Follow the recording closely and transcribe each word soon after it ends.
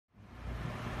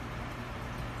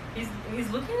He's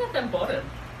looking at them bottom.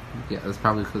 Yeah, that's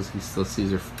probably because he still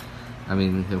sees her. I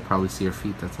mean, he'll probably see her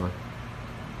feet. That's why.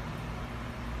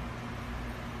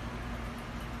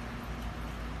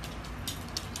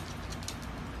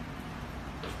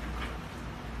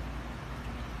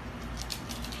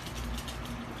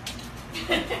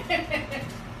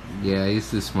 Yeah, he's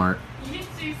too smart. You're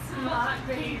too smart,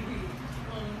 baby.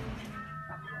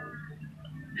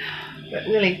 But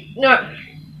Willie, no,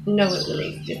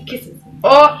 Willie, just kisses.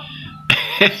 Oh!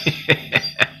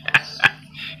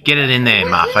 Get it in there,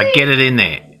 Martha. Get it in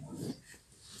there.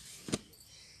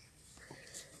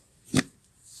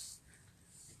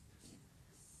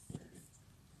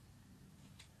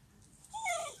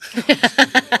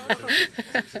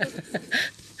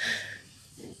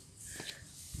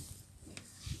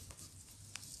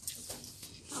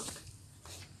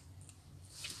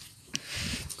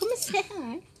 Come and say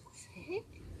hi.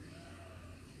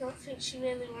 I don't think she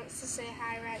really wants to say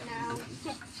hi right now.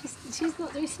 She's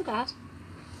not doing so bad.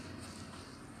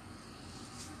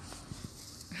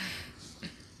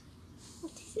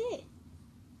 What is it?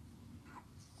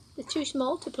 They're too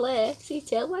small to play. See your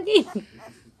tail wagging.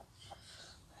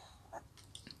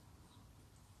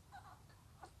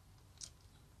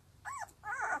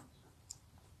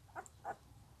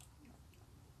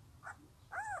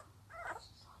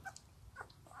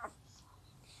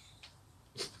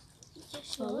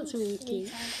 Oh, that's really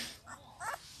cute.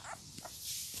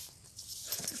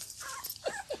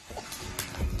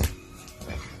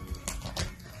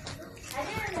 I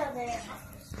didn't know that.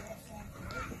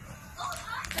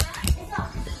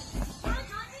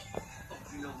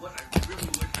 You know what? I really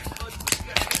wish I could, but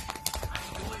yeah, I'm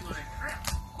going on a trip.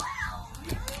 Wow,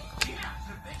 really? Yeah, it's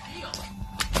a big deal.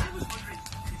 I was wondering,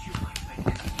 could you mind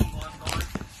making me on board?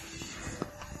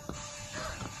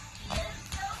 I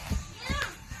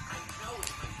know,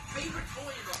 it's my favorite toy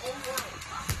in the whole world.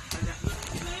 And that little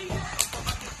thing.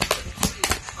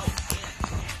 Oh, and ready?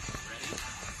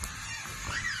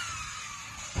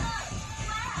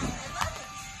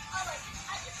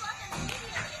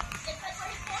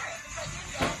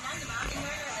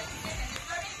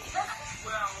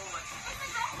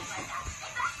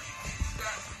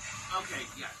 Okay,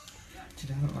 yeah. She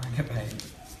doesn't like it, babe.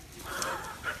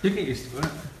 You get used to it.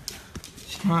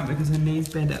 She can't because her knees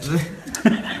bend at the...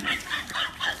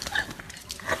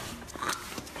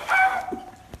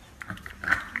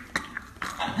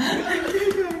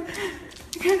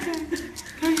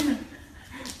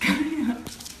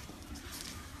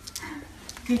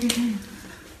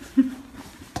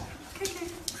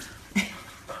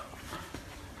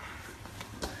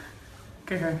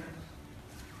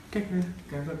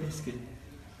 Go for a biscuit.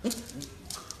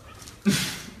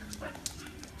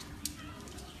 Yeah.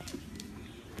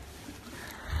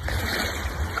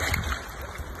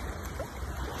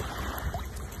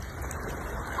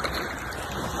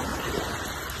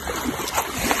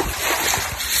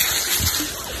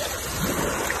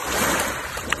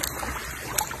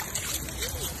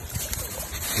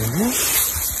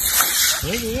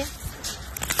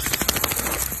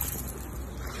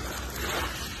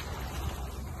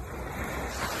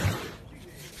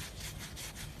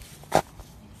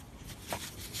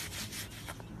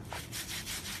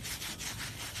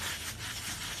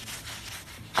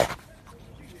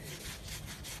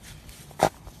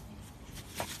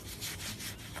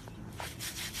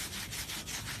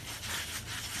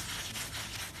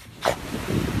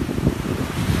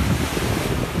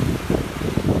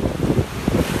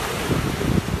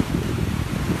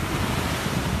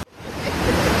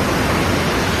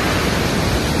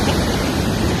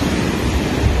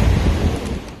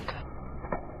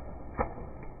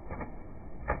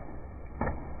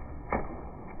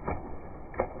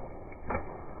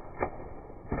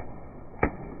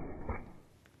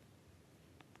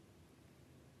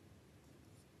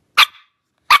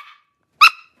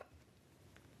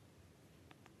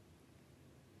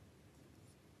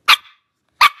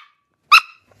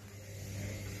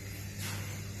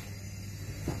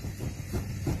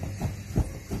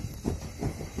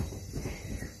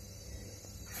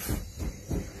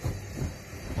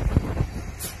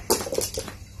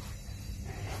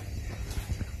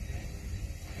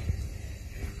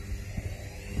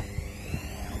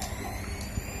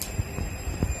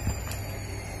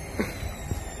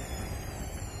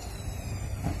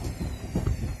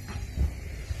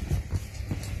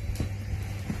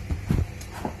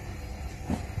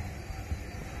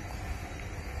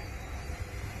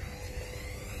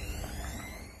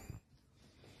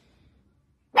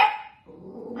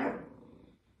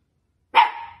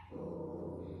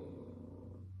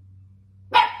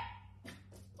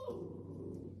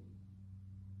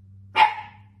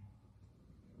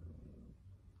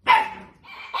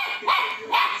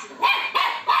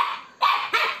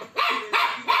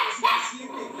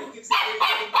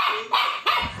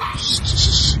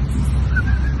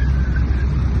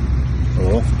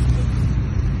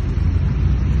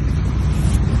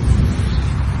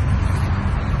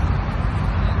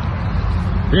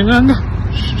 Venga, anda.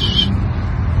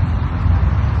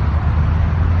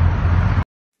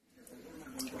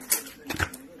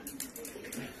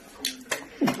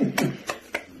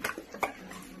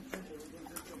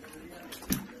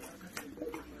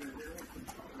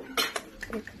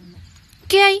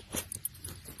 ¿Qué hay?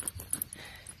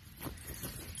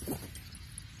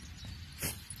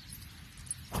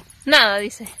 Nada,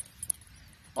 dice.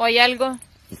 ¿O hay algo?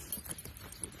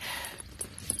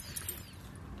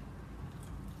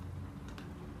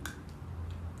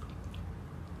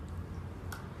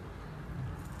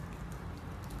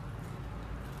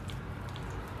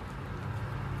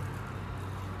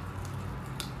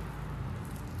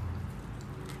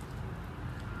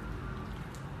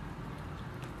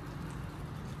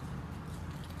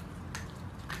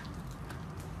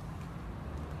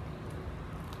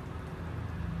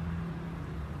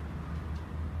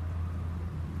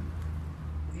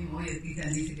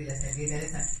 Dice que la chaqueta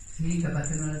esa, sí, capaz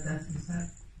que no la estás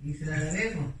usando. Y se la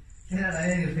debemos. Se la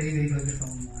debemos y Felipe dijo que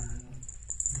son malos.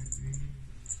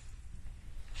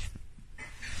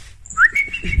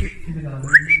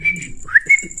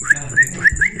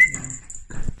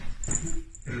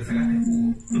 Pero le sacaste el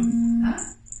jugo. ¿Ah?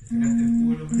 Le sacaste el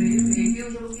jugo. Sí, y yo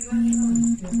creo que iba a ser.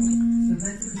 Son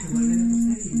estos que se vuelven a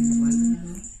coser y se vuelven a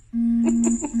ver.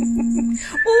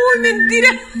 ¡Uy,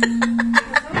 mentira!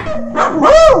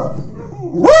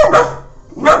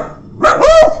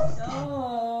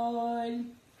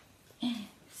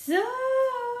 Sol.